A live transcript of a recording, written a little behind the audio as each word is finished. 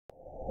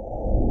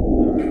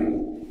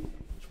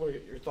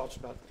thoughts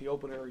about the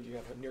opener? You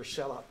have a near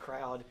sellout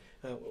crowd,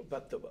 and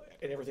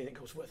everything that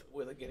goes with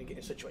it, getting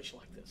a situation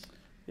like this.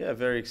 Yeah,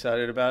 very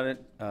excited about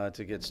it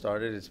to get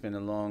started. It's been a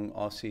long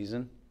off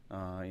season.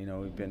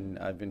 I've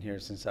been here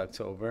since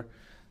October.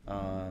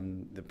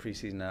 The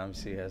preseason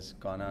obviously has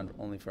gone on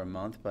only for a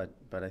month,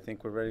 but I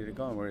think we're ready to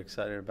go and we're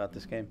excited about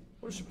this game.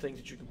 What are some things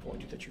that you can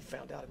point to that you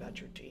found out about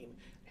your team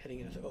heading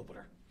into the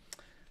opener?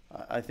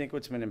 I think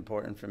what's been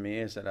important for me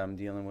is that I'm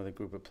dealing with a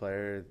group of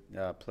players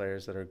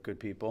that are good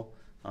people,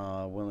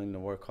 willing to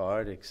work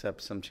hard,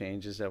 accept some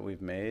changes that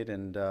we've made,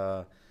 and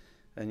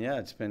yeah,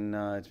 it's been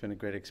a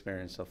great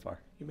experience so far.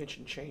 You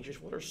mentioned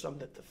changes. What are some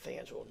that the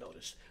fans will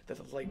notice that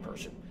the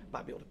layperson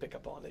might be able to pick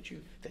up on that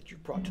you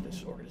brought to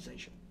this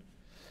organization?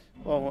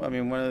 Well, I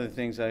mean, one of the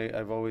things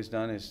I've always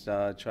done is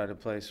try to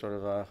play sort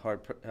of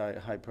a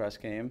high press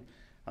game,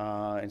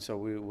 and so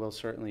we will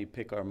certainly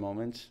pick our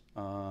moments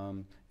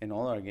in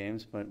all our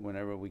games. But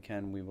whenever we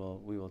can, we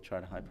will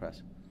try to high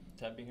press.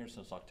 Ted, being here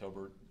since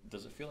October,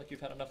 does it feel like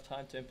you've had enough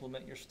time to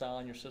implement your style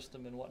and your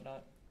system and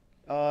whatnot?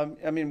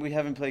 I mean, we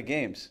haven't played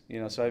games,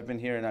 so I've been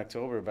here in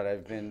October, but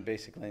I've been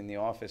basically in the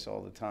office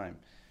all the time.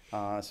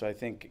 So I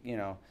think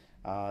the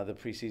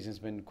preseason's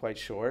been quite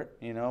short,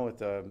 with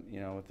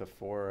the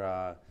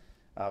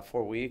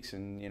 4 weeks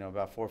and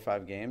about 4 or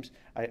 5 games.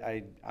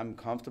 I'm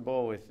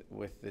comfortable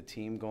with the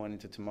team going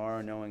into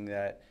tomorrow, knowing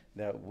that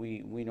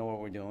we know what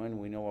we're doing,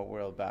 we know what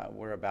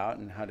we're about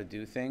and how to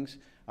do things.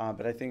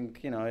 But I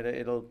think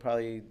it'll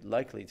probably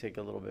likely take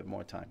a little bit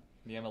more time.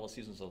 The MLS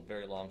season is a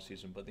very long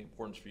season, but the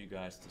importance for you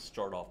guys to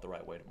start off the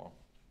right way tomorrow.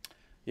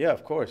 Yeah,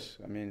 of course.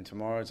 I mean,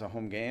 tomorrow is a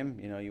home game.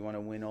 You want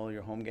to win all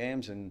your home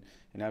games, and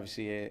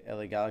obviously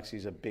LA Galaxy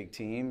is a big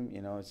team.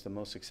 It's the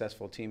most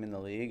successful team in the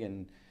league,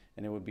 and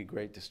it would be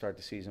great to start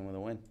the season with a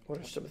win. What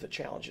are some of the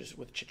challenges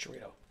with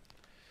Chicharito?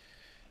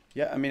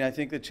 Yeah, I mean, I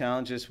think the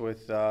challenges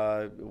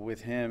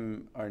with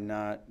him are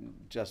not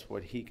just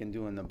what he can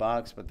do in the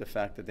box, but the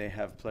fact that they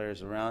have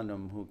players around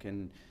him who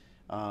can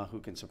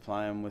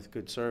supply him with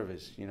good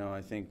service.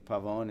 I think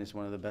Pavon is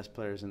one of the best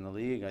players in the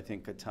league. I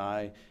think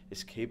Katai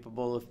is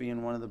capable of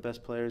being one of the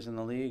best players in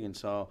the league, and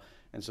so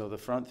the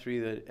front three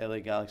that LA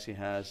Galaxy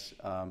has,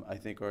 I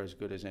think, are as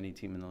good as any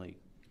team in the league.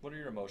 What are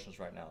your emotions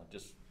right now?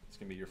 It's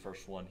going to be your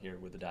first one here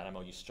with the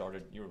Dynamo.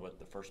 You were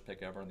the first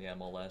pick ever in the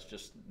MLS.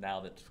 Just now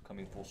that's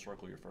coming full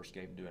circle, your first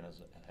game doing as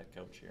a head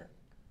coach here.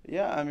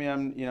 Yeah, I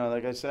mean,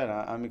 like I said,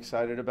 I'm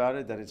excited about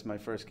it, that it's my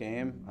first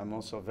game. I'm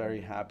also very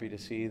happy to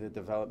see the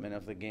development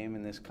of the game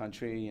in this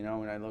country.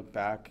 When I look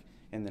back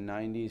in the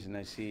 90s and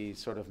I see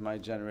sort of my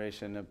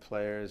generation of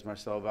players,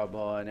 Marcelo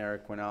Balboa and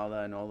Eric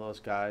Quinalda and all those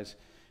guys,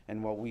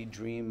 and what we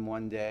dream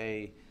one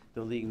day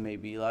the league may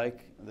be like.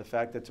 The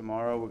fact that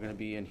tomorrow we're going to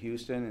be in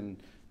Houston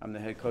and I'm the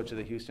head coach of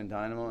the Houston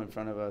Dynamo in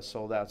front of a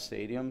sold-out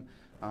stadium,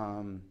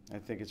 I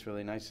think it's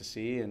really nice to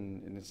see,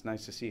 and it's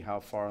nice to see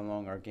how far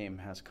along our game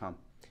has come.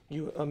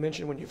 You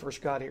mentioned when you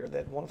first got here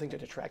that one of the things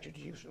that attracted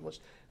you to Houston was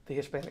the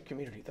Hispanic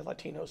community, the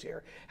Latinos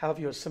here. How have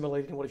you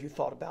assimilated, and what have you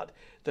thought about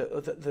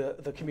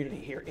the community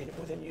here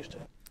within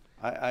Houston?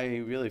 I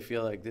really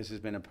feel like this has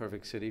been a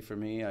perfect city for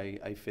me.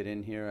 I fit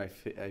in here.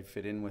 I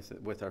fit in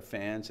with our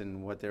fans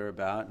and what they're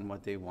about and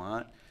what they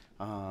want.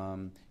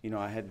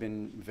 I had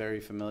been very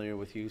familiar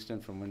with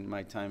Houston from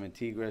my time at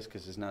Tigres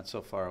because it's not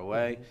so far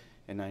away,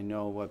 and I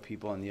know what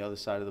people on the other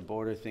side of the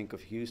border think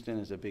of Houston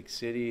as a big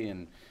city,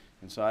 and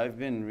so I've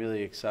been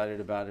really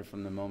excited about it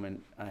from the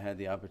moment I had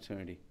the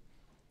opportunity.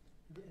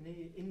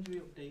 Any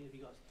injury update? Have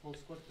you got a full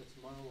squad for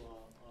tomorrow,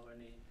 or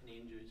any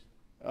injuries?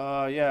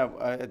 Yeah,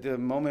 at the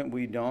moment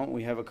we don't.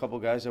 We have a couple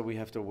guys that we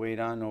have to wait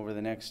on over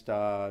the next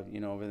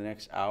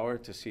hour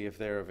to see if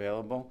they're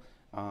available.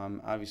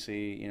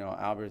 Obviously,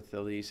 Albert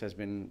Thilis has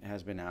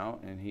been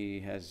out, and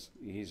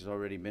he's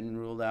already been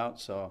ruled out,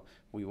 so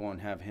we won't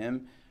have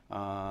him.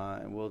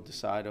 And we'll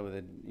decide over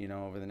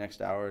the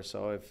next hour or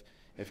so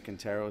if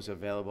Quintero is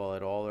available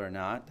at all or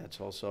not.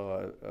 That's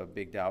also a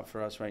big doubt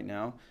for us right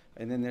now.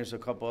 And then there's a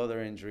couple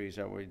other injuries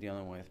that we're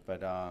dealing with.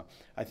 But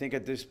I think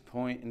at this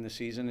point in the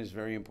season it's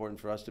very important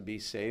for us to be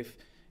safe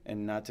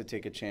and not to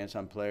take a chance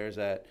on players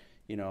that,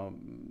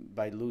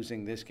 by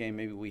losing this game,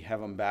 maybe we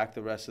have them back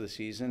the rest of the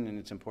season. And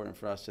it's important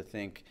for us to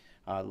think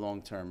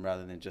long term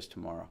rather than just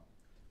tomorrow.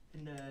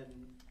 And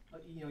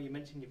you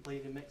mentioned you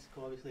played in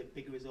Mexico, obviously a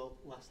big result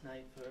last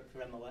night for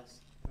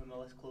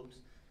MLS clubs.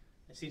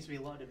 There seems to be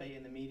a lot of debate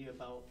in the media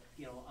about,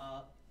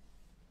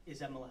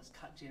 is MLS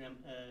catching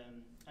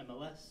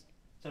MLS?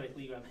 Sorry,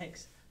 Liga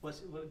MX.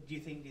 Do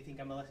you think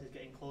MLS is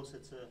getting closer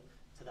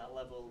to that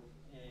level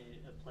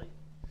of play?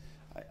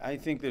 I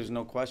think there's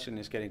no question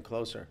it's getting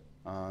closer.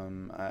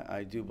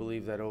 I do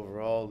believe that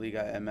overall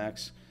Liga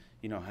MX,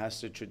 has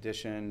the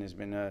tradition, has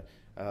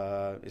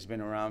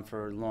been around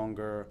for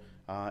longer.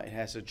 It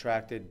has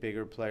attracted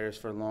bigger players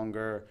for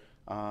longer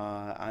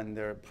on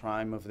their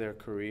prime of their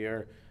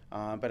career.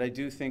 But I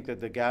do think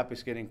that the gap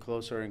is getting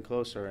closer and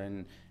closer,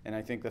 and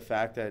I think the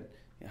fact that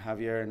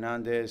Javier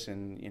Hernandez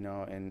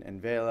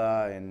and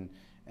Vela and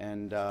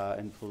and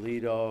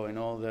Pulido and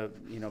all the,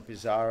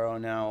 Pizarro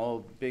now,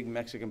 all big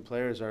Mexican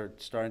players are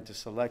starting to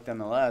select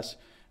MLS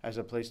as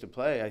a place to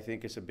play. I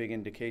think it's a big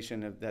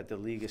indication that the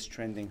league is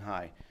trending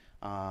high.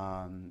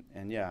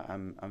 And yeah,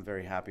 I'm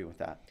very happy with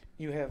that.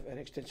 You have an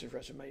extensive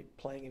resume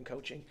playing and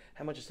coaching.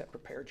 How much has that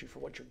prepared you for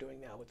what you're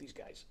doing now with these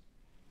guys?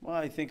 Well,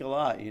 I think a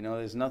lot.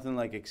 There's nothing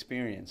like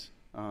experience,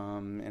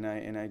 and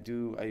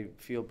I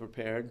feel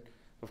prepared.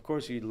 Of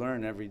course, you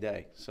learn every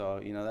day. So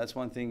that's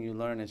one thing you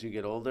learn as you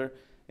get older,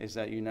 is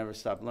that you never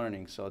stop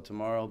learning. So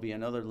tomorrow will be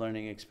another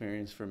learning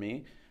experience for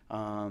me.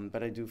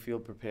 But I do feel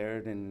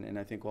prepared, and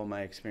I think all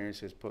my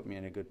experiences put me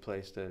in a good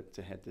place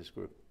to head this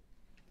group.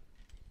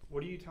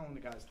 What are you telling the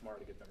guys tomorrow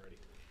to get them ready?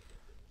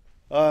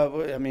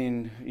 I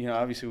mean,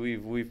 obviously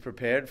we've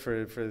prepared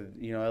for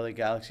LA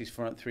Galaxy's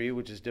front three,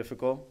 which is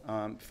difficult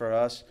for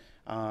us.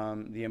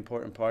 The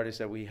important part is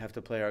that we have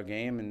to play our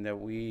game, and that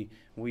we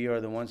are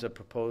the ones that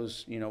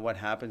propose, what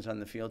happens on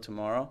the field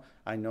tomorrow.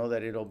 I know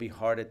that it'll be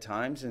hard at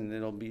times, and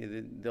there'll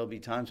be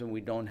times when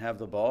we don't have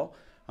the ball.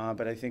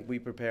 But I think we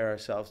prepare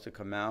ourselves to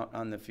come out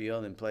on the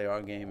field and play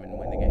our game and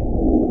win the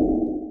game.